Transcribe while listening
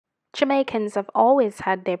Jamaicans have always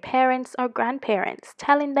had their parents or grandparents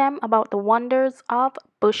telling them about the wonders of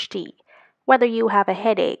bush tea. Whether you have a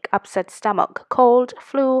headache, upset stomach, cold,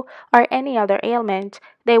 flu, or any other ailment,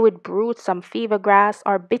 they would brew some fever grass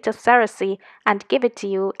or bitter cerasee and give it to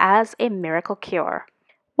you as a miracle cure.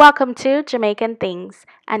 Welcome to Jamaican Things,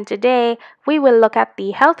 and today we will look at the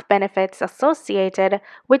health benefits associated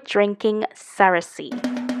with drinking cerasee.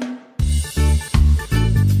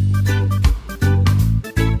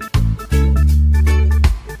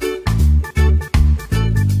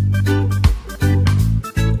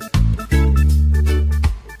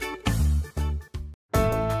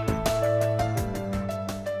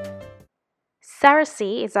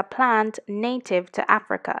 Cerasee is a plant native to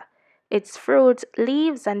Africa. Its fruit,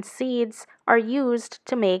 leaves, and seeds are used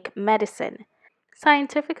to make medicine.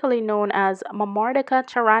 Scientifically known as Mamordica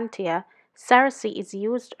charantia, cerasee is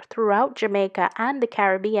used throughout Jamaica and the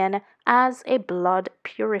Caribbean as a blood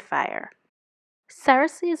purifier.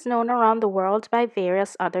 Cerasee is known around the world by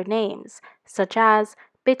various other names, such as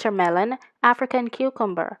bitter melon, African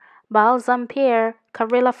cucumber, balsam pear,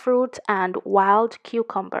 karilla fruit, and wild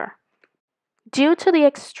cucumber. Due to the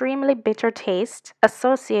extremely bitter taste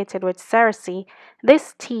associated with cerasee,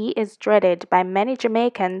 this tea is dreaded by many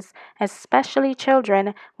Jamaicans, especially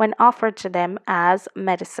children, when offered to them as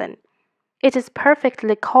medicine. It is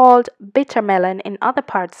perfectly called bitter melon in other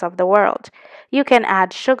parts of the world. You can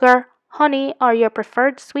add sugar, honey, or your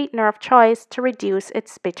preferred sweetener of choice to reduce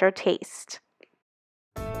its bitter taste.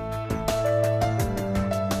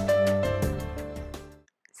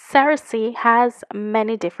 Cerasee has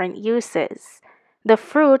many different uses. The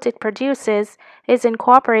fruit it produces is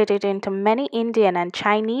incorporated into many Indian and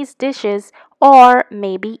Chinese dishes or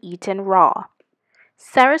may be eaten raw.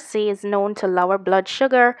 Cerasee is known to lower blood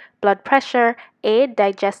sugar, blood pressure, aid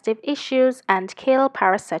digestive issues, and kill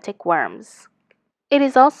parasitic worms. It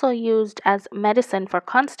is also used as medicine for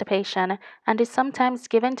constipation and is sometimes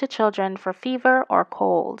given to children for fever or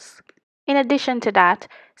colds. In addition to that,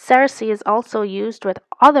 cerasee is also used with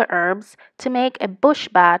other herbs to make a bush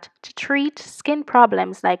bath to treat skin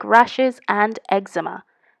problems like rashes and eczema.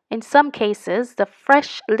 In some cases, the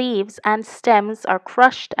fresh leaves and stems are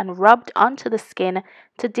crushed and rubbed onto the skin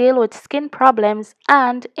to deal with skin problems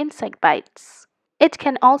and insect bites. It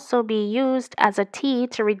can also be used as a tea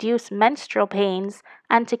to reduce menstrual pains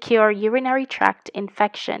and to cure urinary tract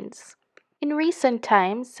infections. In recent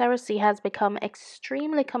times, cerasee has become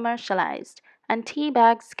extremely commercialized, and tea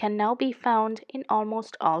bags can now be found in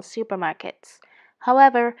almost all supermarkets.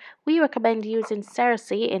 However, we recommend using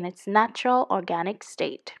cerasee in its natural organic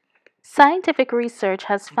state. Scientific research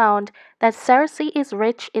has found that cerasee is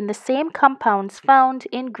rich in the same compounds found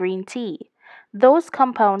in green tea. Those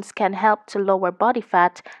compounds can help to lower body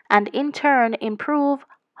fat and in turn improve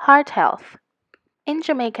heart health. In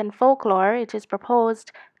Jamaican folklore, it is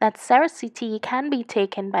proposed that cerasee tea can be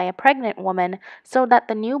taken by a pregnant woman so that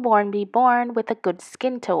the newborn be born with a good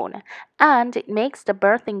skin tone, and it makes the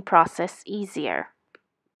birthing process easier.